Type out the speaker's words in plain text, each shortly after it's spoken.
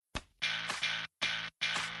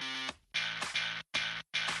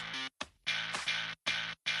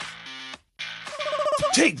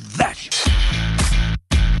Take that!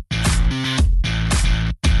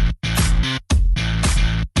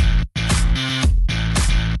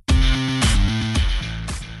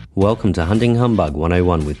 Welcome to Hunting Humbug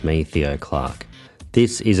 101 with me, Theo Clark.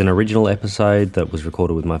 This is an original episode that was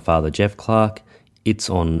recorded with my father, Jeff Clark. It's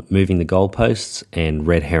on moving the goalposts and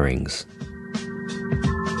red herrings.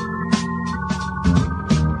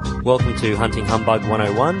 Welcome to Hunting Humbug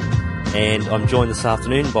 101, and I'm joined this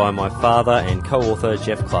afternoon by my father and co-author,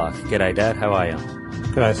 Jeff Clark. G'day, Dad. How are you?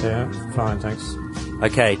 G'day, Theo. Fine, thanks.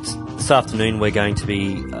 Okay, this afternoon we're going to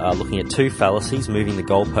be looking at two fallacies, moving the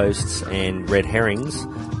goalposts and red herrings.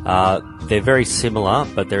 They're very similar,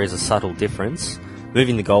 but there is a subtle difference.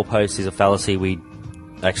 Moving the goalposts is a fallacy we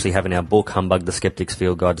actually have in our book, Humbug the Skeptic's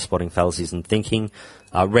Field Guide to Spotting Fallacies and Thinking.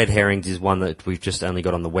 Red herrings is one that we've just only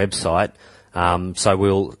got on the website. So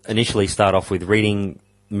we'll initially start off with reading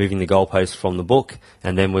Moving the Goalposts from the book,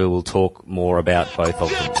 and then we will talk more about both of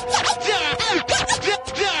them.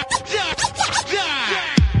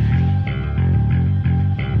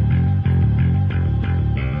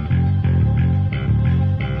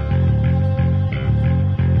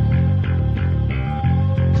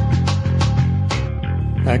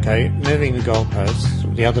 Okay, moving the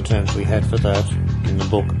goalposts, the other terms we had for that in the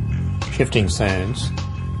book, shifting sands,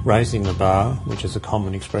 raising the bar, which is a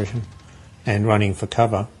common expression, and running for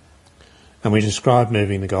cover. And we describe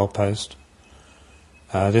moving the goalpost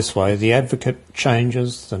this way: the advocate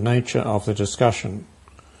changes the nature of the discussion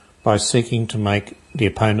by seeking to make the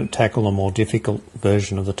opponent tackle a more difficult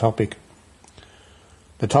version of the topic.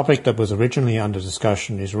 The topic that was originally under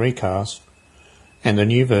discussion is recast, and the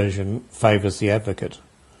new version favours the advocate.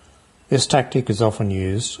 This tactic is often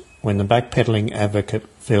used when the backpedalling advocate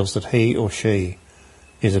feels that he or she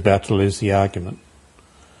is about to lose the argument.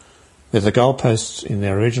 With the goalposts in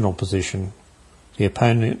their original position, the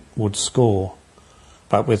opponent would score,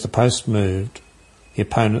 but with the post moved, the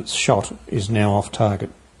opponent's shot is now off target.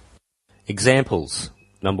 Examples.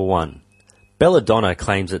 Number 1. Belladonna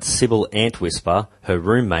claims that Sybil Antwhisper, her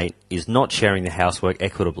roommate, is not sharing the housework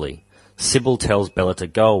equitably. Sybil tells Bella to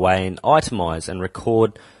go away and itemise and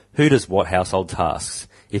record who does what household tasks.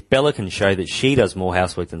 If Bella can show that she does more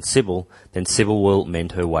housework than Sybil, then Sybil will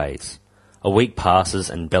mend her ways. A week passes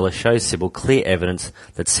and Bella shows Sybil clear evidence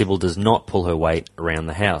that Sybil does not pull her weight around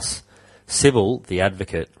the house. Sybil, the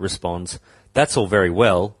advocate, responds, "That's all very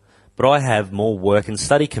well, but I have more work and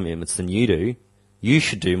study commitments than you do. You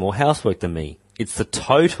should do more housework than me. It's the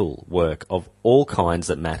total work of all kinds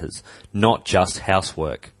that matters, not just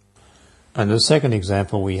housework." And the second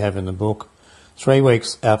example we have in the book, 3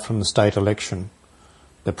 weeks out from the state election,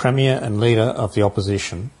 the Premier and Leader of the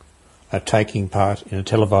Opposition are taking part in a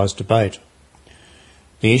televised debate.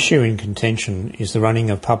 The issue in contention is the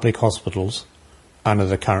running of public hospitals under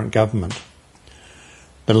the current government.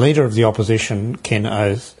 The Leader of the Opposition, Ken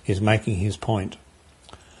Oath, is making his point.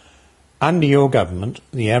 Under your government,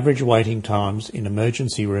 the average waiting times in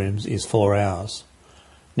emergency rooms is 4 hours.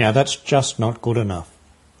 Now that's just not good enough.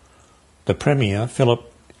 The Premier,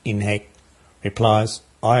 Philip Inheck, replies,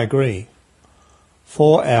 "I agree.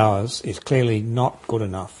 4 hours is clearly not good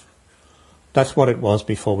enough. That's what it was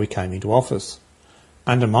before we came into office.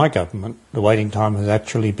 Under my government, the waiting time has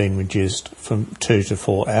actually been reduced from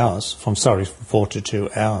 4 to 2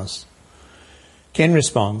 hours. Ken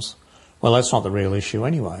responds, "Well, that's not the real issue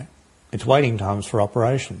anyway. It's waiting times for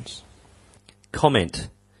operations." Comment.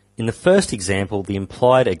 In the first example, the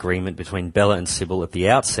implied agreement between Bella and Sybil at the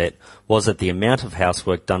outset was that the amount of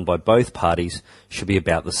housework done by both parties should be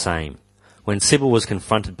about the same. When Sybil was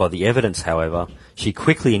confronted by the evidence, however, she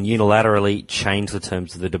quickly and unilaterally changed the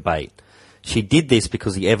terms of the debate. She did this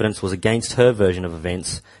because the evidence was against her version of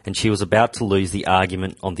events, and she was about to lose the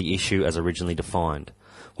argument on the issue as originally defined.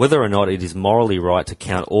 Whether or not it is morally right to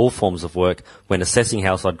count all forms of work when assessing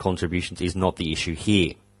household contributions is not the issue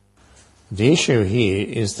here. The issue here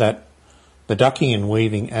is that the ducking and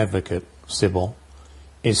weaving advocate, Sybil,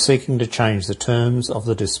 is seeking to change the terms of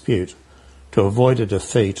the dispute to avoid a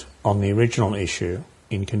defeat on the original issue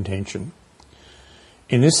in contention.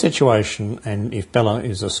 In this situation, and if Bella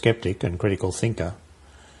is a sceptic and critical thinker,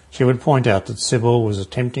 she would point out that Sybil was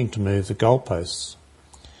attempting to move the goalposts.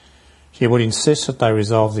 She would insist that they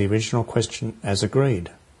resolve the original question as agreed,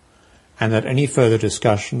 and that any further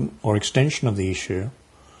discussion or extension of the issue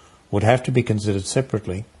would have to be considered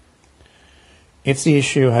separately. If the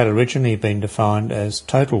issue had originally been defined as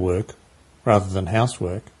total work rather than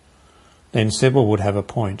housework, then Sybil would have a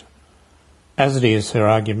point. As it is, her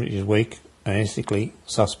argument is weak and ethically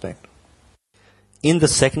suspect. In the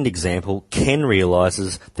second example, Ken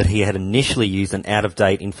realises that he had initially used an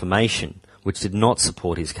out-of-date information which did not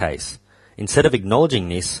support his case. Instead of acknowledging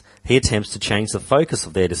this, he attempts to change the focus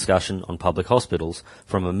of their discussion on public hospitals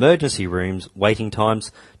from emergency rooms, waiting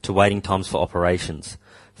times, to waiting times for operations.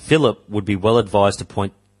 Philip would be well advised to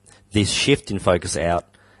point this shift in focus out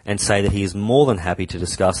and say that he is more than happy to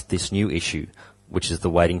discuss this new issue, which is the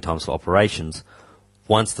waiting times for operations,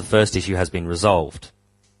 once the first issue has been resolved.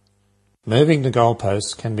 Moving the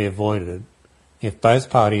goalposts can be avoided if both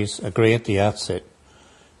parties agree at the outset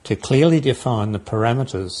to clearly define the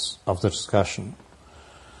parameters of the discussion.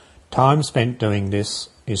 Time spent doing this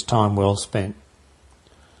is time well spent.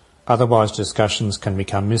 Otherwise, discussions can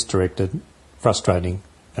become misdirected, frustrating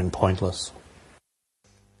and pointless.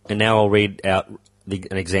 And now I'll read out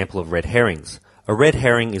an example of red herrings. A red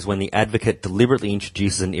herring is when the advocate deliberately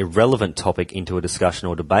introduces an irrelevant topic into a discussion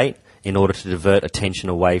or debate in order to divert attention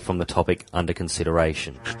away from the topic under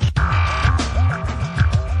consideration.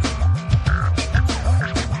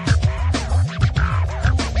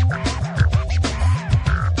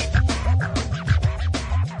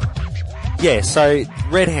 Yeah, so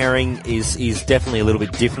red herring is definitely a little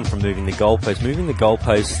bit different from moving the goalposts. Moving the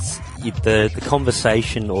goalposts, the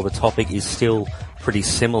conversation or the topic is still pretty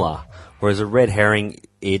similar, whereas a red herring,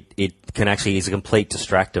 it can actually is a complete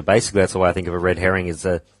distractor. Basically, that's the way I think of a red herring, is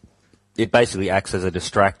it basically acts as a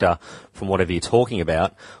distractor from whatever you're talking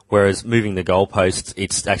about, whereas moving the goalposts,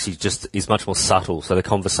 it's actually is much more subtle, so the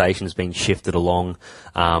conversation is being shifted along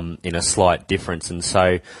in a slight difference, and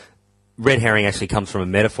so red herring actually comes from a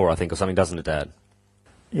metaphor, I think, or something, doesn't it, Dad?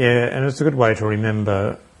 Yeah, and it's a good way to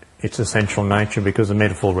remember its essential nature, because the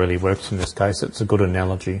metaphor really works in this case. It's a good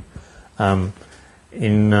analogy.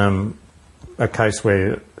 In a case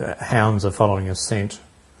where hounds are following a scent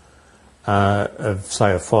of,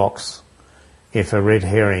 say, a fox, if a red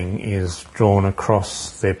herring is drawn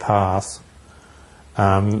across their path,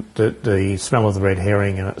 the smell of the red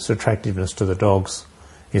herring and its attractiveness to the dogs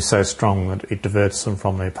is so strong that it diverts them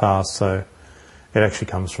from their path. So it actually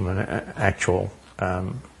comes from an actual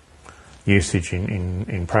usage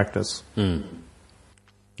in practice. Mm.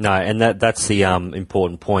 No, and that's the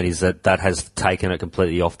important point, is that has taken it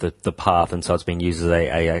completely off the path, and so it's been used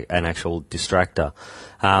as an actual distractor.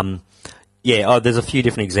 There's a few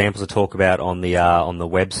different examples to talk about on the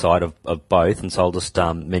website of both, and so I'll just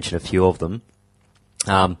mention a few of them.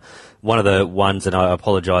 One of the ones, and I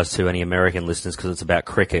apologise to any American listeners because it's about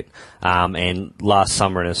cricket, and last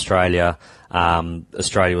summer in Australia,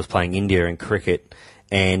 Australia was playing India in cricket,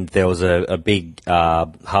 and there was a big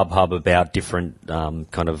hubbub about different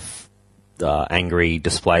angry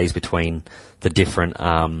displays between the different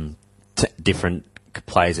different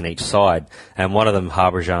players in each side. And one of them,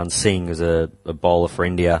 Harbhajan Singh, was a bowler for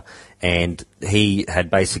India, and he had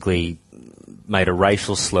basically made a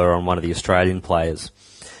racial slur on one of the Australian players.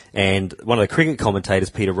 And one of the cricket commentators,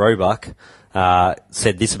 Peter Roebuck,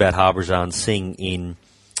 said this about Harbhajan Singh in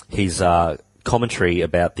his commentary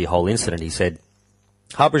about the whole incident. He said,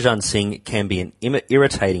 Harbhajan Singh can be an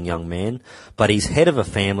irritating young man, but he's head of a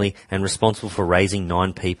family and responsible for raising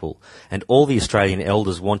 9 people. And all the Australian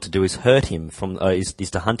elders want to do is hurt him is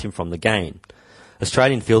to hunt him from the game.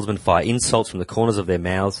 Australian fieldsmen fire insults from the corners of their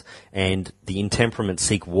mouths, and the intemperament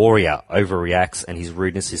Sikh warrior overreacts and his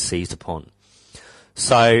rudeness is seized upon.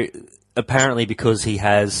 So apparently, because he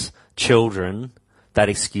has children, that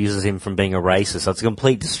excuses him from being a racist. So it's a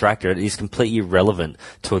complete distractor. It is completely irrelevant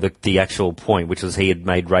to the actual point, which was he had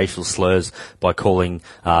made racial slurs by calling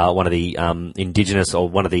one of the Indigenous, or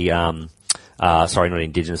one of the not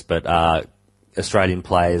Indigenous, but Australian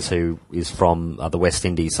players who is from the West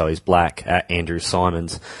Indies, so he's black, Andrew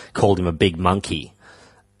Simons, called him a big monkey.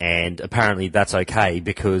 And apparently that's okay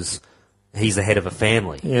because he's the head of a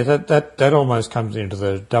family. Yeah, that almost comes into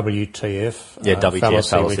the WTF,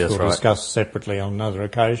 fallacy, which we'll discuss separately on another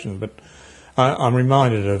occasion. But I'm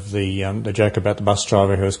reminded of the joke about the bus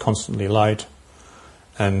driver who was constantly late,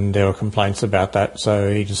 and there were complaints about that, so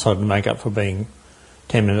he decided to make up for being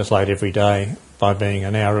 10 minutes late every day by being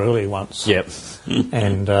an hour early once. Yep.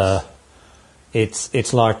 And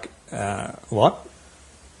it's like, what?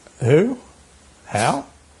 Who? How?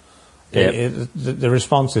 Yeah. The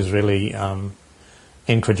response is really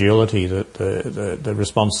incredulity that the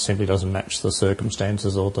response simply doesn't match the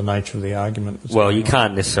circumstances or the nature of the argument. Well, you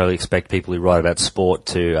can't necessarily expect people who write about sport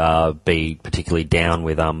to be particularly down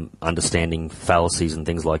with understanding fallacies and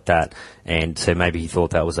things like that, and so maybe he thought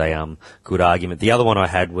that was a good argument. The other one I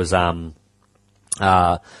had was a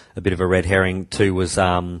bit of a red herring too, was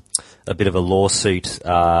a bit of a lawsuit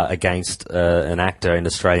against an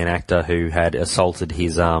Australian actor who had assaulted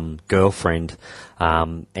his girlfriend,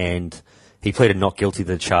 and he pleaded not guilty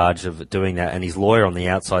to the charge of doing that, and his lawyer on the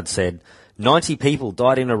outside said, 90 people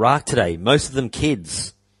died in Iraq today, most of them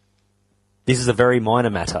kids. This is a very minor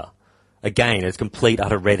matter. Again, it's complete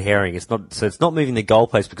utter red herring. It's not moving the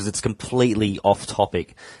goalpost because it's completely off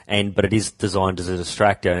topic, but it is designed as a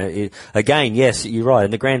distractor. Again, yes, you're right.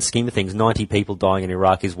 In the grand scheme of things, 90 people dying in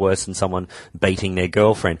Iraq is worse than someone beating their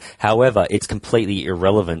girlfriend. However, it's completely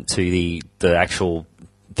irrelevant to the actual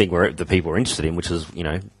thing where the people are interested in, which is,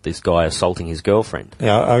 this guy assaulting his girlfriend.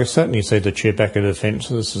 Yeah, I certainly see the Chewbacca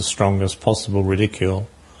defence as the strongest possible ridicule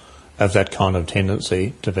of that kind of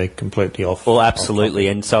tendency to be completely off. Well, absolutely.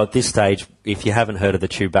 And so at this stage, if you haven't heard of the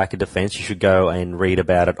Chewbacca defence, you should go and read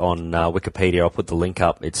about it on Wikipedia. I'll put the link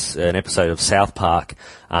up. It's an episode of South Park,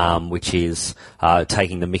 which is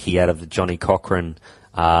taking the mickey out of the Johnny Cochran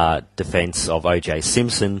defence of O.J.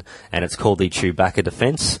 Simpson, and it's called the Chewbacca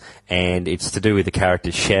defence, and it's to do with the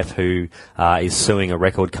character Chef, who is suing a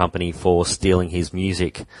record company for stealing his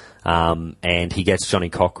music, and he gets Johnny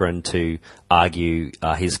Cochran to argue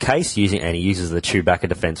his case, and he uses the Chewbacca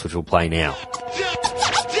defence, which we'll play now.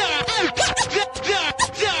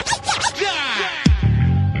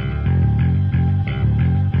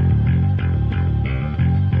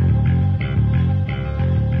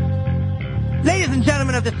 Ladies and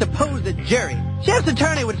gentlemen of the supposed jury, Chef's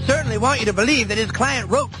attorney would certainly want you to believe that his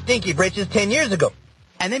client wrote Stinky Britches 10 years ago.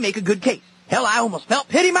 And they make a good case. Hell, I almost felt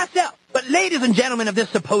pity myself. But ladies and gentlemen of this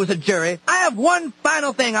supposed jury, I have one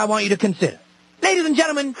final thing I want you to consider. Ladies and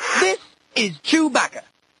gentlemen, this is Chewbacca.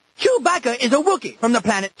 Chewbacca is a Wookiee from the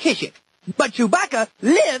planet Kashyyyk. But Chewbacca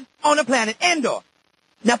lives on the planet Endor.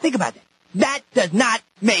 Now think about that. That does not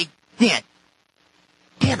make sense.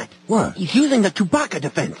 Damn it. What? He's using the Chewbacca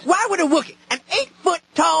defense. Why would a Wookiee, an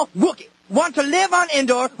 8-foot-tall Wookiee, want to live on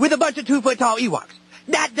Endor with a bunch of 2-foot-tall Ewoks?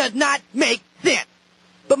 That does not make sense.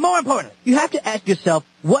 But more importantly, you have to ask yourself,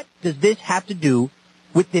 what does this have to do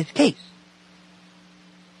with this case?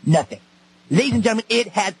 Nothing. Ladies and gentlemen, it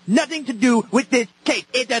has nothing to do with this case.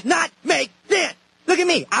 It does not make sense. Look at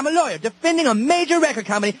me. I'm a lawyer defending a major record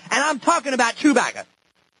company, and I'm talking about Chewbacca.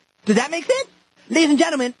 Does that make sense? Ladies and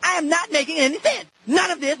gentlemen, I am not making any sense.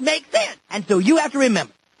 None of this makes sense. And so you have to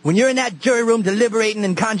remember, when you're in that jury room deliberating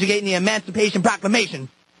and conjugating the Emancipation Proclamation,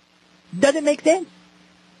 does it make sense?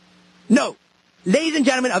 No. Ladies and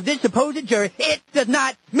gentlemen of this supposed jury, it does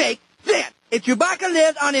not make sense. If Chewbacca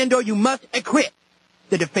lives on Endor, you must acquit.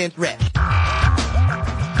 The defense rests.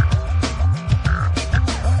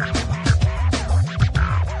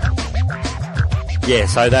 Yeah,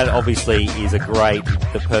 so that obviously is the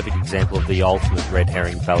perfect example of the ultimate red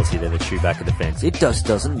herring fallacy there, the Chewbacca defense. It just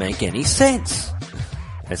doesn't make any sense.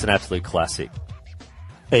 It's an absolute classic.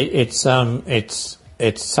 It's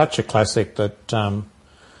such a classic that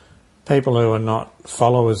people who are not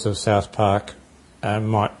followers of South Park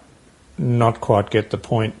might not quite get the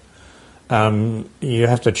point. You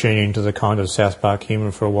have to tune into the kind of South Park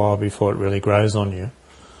humour for a while before it really grows on you.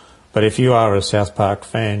 But if you are a South Park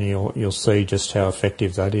fan, you'll see just how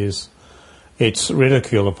effective that is. It's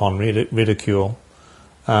ridicule upon ridicule,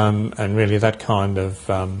 and really that kind of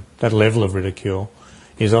that level of ridicule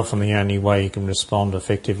is often the only way you can respond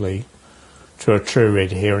effectively to a true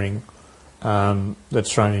red herring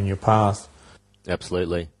that's thrown in your path.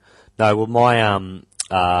 Absolutely. No, well,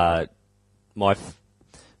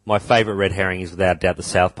 my favourite red herring is without doubt the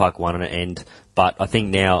South Park one, but I think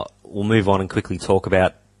now we'll move on and quickly talk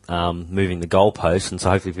about moving the goalposts, and so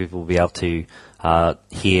hopefully people will be able to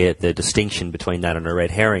hear the distinction between that and a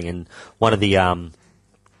red herring. And one of the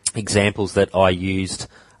examples that I used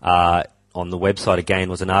on the website again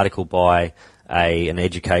was an article by an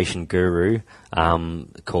education guru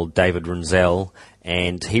called David Runzel,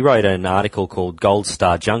 and he wrote an article called Gold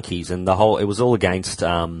Star Junkies, and it was all against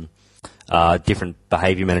different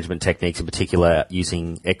behaviour management techniques, in particular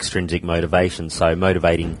using extrinsic motivation, so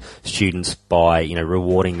motivating students by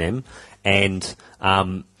rewarding them. And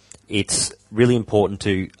it's really important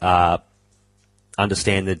to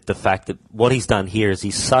understand the fact that what he's done here is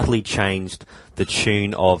he's subtly changed the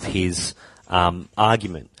tune of his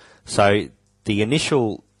argument. So the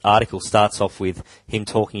initial article starts off with him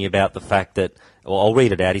talking about the fact that, well, I'll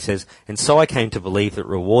read it out. He says, "And so I came to believe that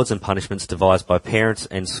rewards and punishments devised by parents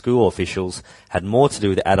and school officials had more to do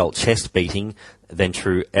with adult chest beating than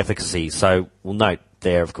true efficacy." So we'll note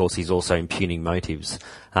there, of course, he's also impugning motives.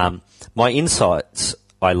 "My insights,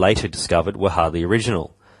 I later discovered, were hardly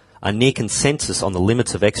original. A near consensus on the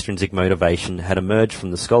limits of extrinsic motivation had emerged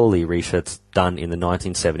from the scholarly research done in the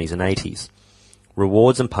 1970s and 80s.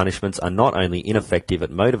 Rewards and punishments are not only ineffective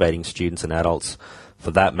at motivating students and adults,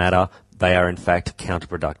 for that matter, they are in fact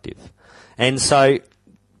counterproductive." And so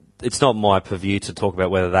it's not my purview to talk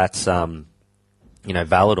about whether that's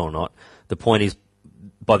valid or not. The point is,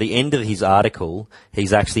 by the end of his article,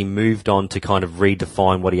 he's actually moved on to kind of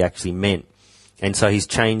redefine what he actually meant. And so he's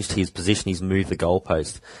changed his position, he's moved the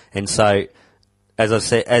goalpost. And so, as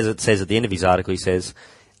it says at the end of his article, he says,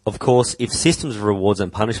 of course, if systems of rewards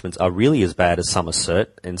and punishments are really as bad as some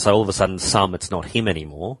assert, and so all of a sudden it's not him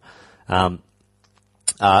anymore,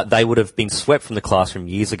 they would have been swept from the classroom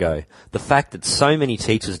years ago. The fact that so many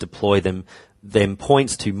teachers deploy them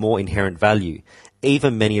points to more inherent value.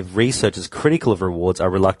 Even many of researchers critical of rewards are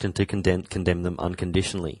reluctant to condemn them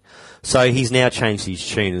unconditionally. So he's now changed his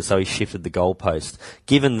tune, and so he's shifted the goalpost.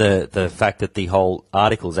 Given the fact that the whole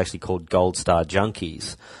article is actually called Gold Star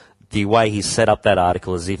Junkies, the way he's set up that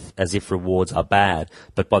article as if rewards are bad,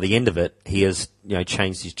 but by the end of it, he has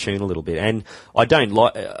changed his tune a little bit. And I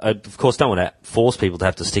of course don't want to force people to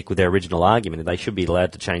have to stick with their original argument. They should be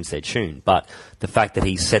allowed to change their tune. But the fact that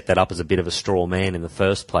he set that up as a bit of a straw man in the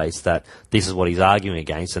first place, that this is what he's arguing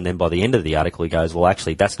against, and then by the end of the article he goes, well,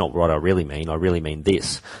 actually, that's not what I really mean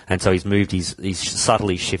this. And so he's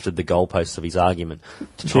subtly shifted the goalposts of his argument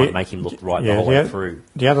to try and make him look right the whole way through.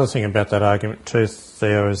 The other thing about that argument too,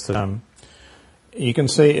 Theo, is that you can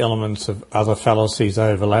see elements of other fallacies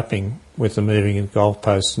overlapping with the moving of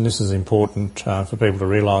goalposts, and this is important for people to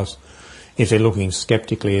realise if they're looking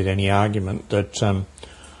sceptically at any argument, that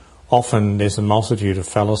often there's a multitude of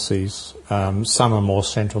fallacies. Some are more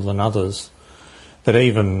central than others, but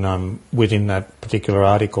even within that particular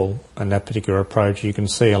article and that particular approach, you can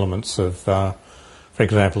see elements of, for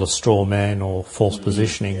example, a straw man or false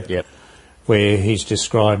positioning, where he's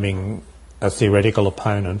describing a theoretical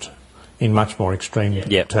opponent in much more extreme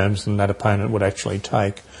terms than that opponent would actually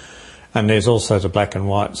take. And there's also the black and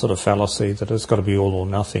white sort of fallacy that it's got to be all or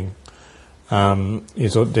nothing.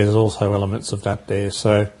 There's also elements of that there.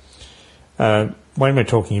 So when we're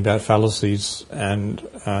talking about fallacies and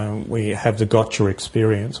we have the gotcha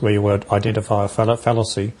experience where you would identify a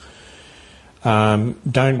fallacy,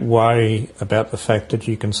 don't worry about the fact that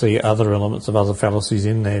you can see other elements of other fallacies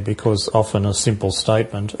in there, because often a simple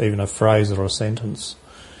statement, even a phrase or a sentence,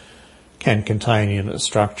 can contain in its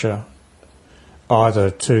structure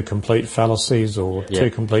either two complete fallacies or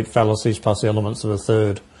two complete fallacies plus elements of a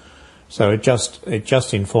third. So it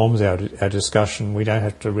just informs our discussion. We don't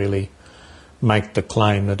have to really make the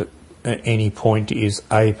claim that at any point is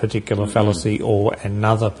a particular fallacy or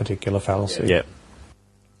another particular fallacy. Yeah.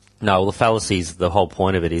 No, well, the fallacies, the whole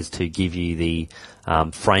point of it is to give you the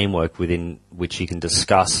framework within which you can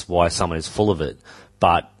discuss why someone is full of it.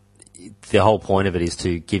 But the whole point of it is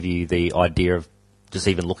to give you the idea of just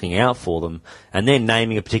even looking out for them and then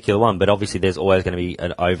naming a particular one. But obviously there's always going to be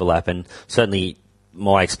an overlap, and certainly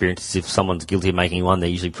my experience is if someone's guilty of making one, they're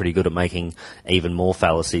usually pretty good at making even more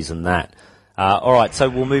fallacies than that. All right, so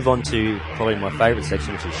we'll move on to probably my favourite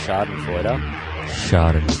section, which is Schadenfreude.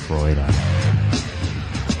 Schadenfreude.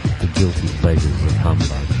 The guilty pleasures of humbug.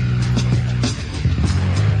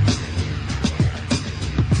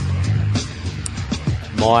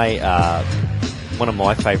 One of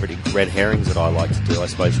my favourite red herrings that I like to do, I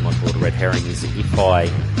suppose you might call it a red herring, is if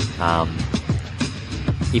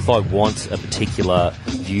I want a particular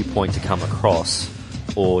viewpoint to come across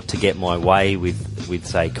or to get my way with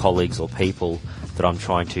say, colleagues or people that I'm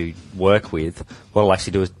trying to work with, what I'll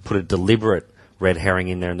actually do is put a deliberate red herring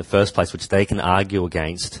in there in the first place, which they can argue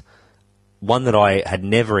against, one that I had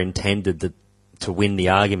never intended to win the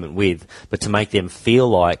argument with, but to make them feel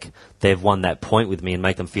like they've won that point with me and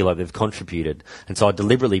make them feel like they've contributed. And so I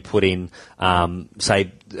deliberately put in, go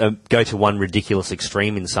to one ridiculous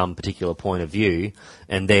extreme in some particular point of view,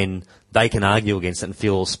 and then they can argue against it and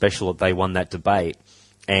feel special that they won that debate.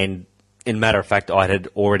 And in matter of fact, I had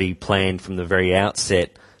already planned from the very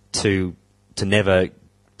outset to never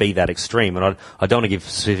be that extreme. And I don't want to give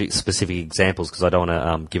specific examples because I don't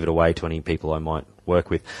want to give it away to any people I might work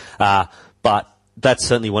with. But that's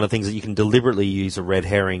certainly one of the things that you can deliberately use a red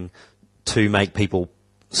herring to make people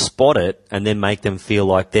spot it and then make them feel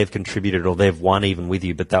like they've contributed or they've won even with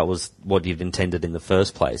you, but that was what you'd intended in the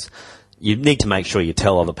first place. You need to make sure you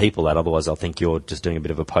tell other people that, otherwise they'll think you're just doing a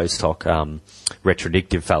bit of a post hoc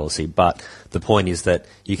retrodictive fallacy. But the point is that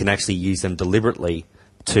you can actually use them deliberately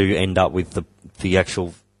to end up with the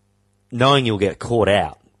actual knowing you'll get caught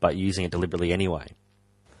out, but using it deliberately anyway.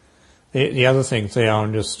 The other thing, Theo,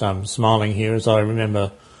 I'm just smiling here, is I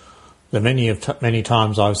remember the many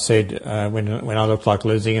times I've said when I look like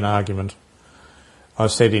losing an argument,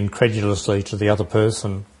 I've said incredulously to the other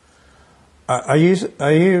person, "Are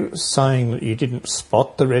you saying that you didn't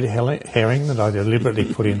spot the red herring that I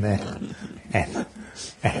deliberately put in there?" And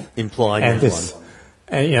implying and this, one.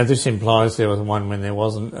 And this implies there was one when there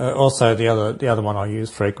wasn't. Also, the other one I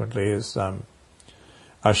use frequently is,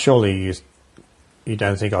 I surely used. You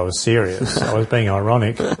don't think I was serious. I was being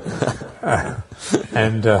ironic.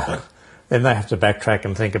 And then they have to backtrack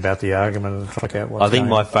and think about the argument and work out what's I think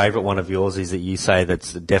going my on. favourite one of yours is that you say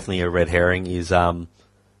that's definitely a red herring is that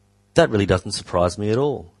really doesn't surprise me at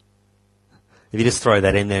all. If you just throw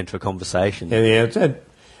that in there into a conversation. Yeah,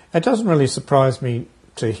 it doesn't really surprise me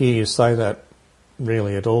to hear you say that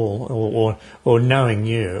really at all, or knowing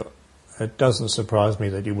you, it doesn't surprise me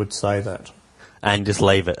that you would say that. And just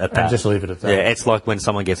leave it at that. And just leave it at that. Yeah, it's like when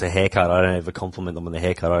someone gets a haircut, I don't ever compliment them on the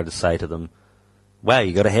haircut, I just say to them, wow,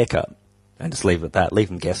 you got a haircut. And just leave it at that. Leave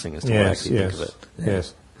them guessing as to what I actually think of it.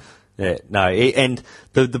 Yes. Yeah, no, and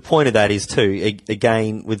the point of that is too,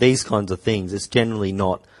 again, with these kinds of things, it's generally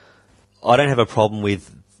not, I don't have a problem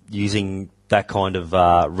with using that kind of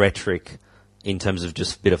rhetoric in terms of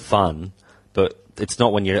just a bit of fun, but it's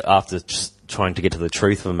not when you're after just trying to get to the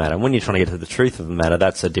truth of a matter. And when you're trying to get to the truth of a matter,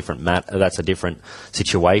 that's a different that's a different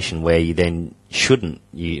situation where you then shouldn't,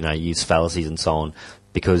 use fallacies and so on,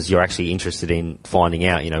 because you're actually interested in finding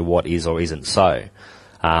out, what is or isn't so.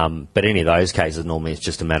 But any of those cases, normally it's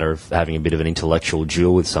just a matter of having a bit of an intellectual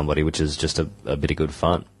duel with somebody, which is just a bit of good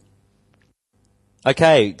fun.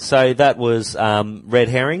 Okay, so that was red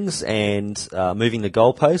herrings and moving the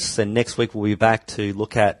goalposts, and next week we'll be back to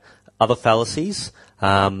look at other fallacies.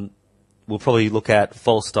 We'll probably look at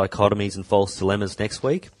false dichotomies and false dilemmas next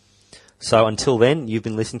week. So until then, you've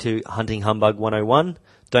been listening to Hunting Humbug 101.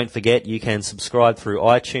 Don't forget you can subscribe through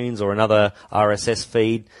iTunes or another RSS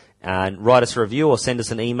feed and write us a review or send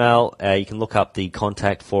us an email. You can look up the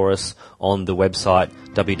contact for us on the website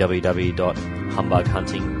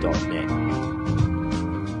www.humbughunting.net.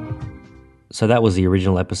 So that was the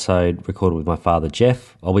original episode recorded with my father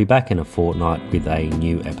Jeff. I'll be back in a fortnight with a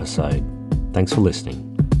new episode. Thanks for listening.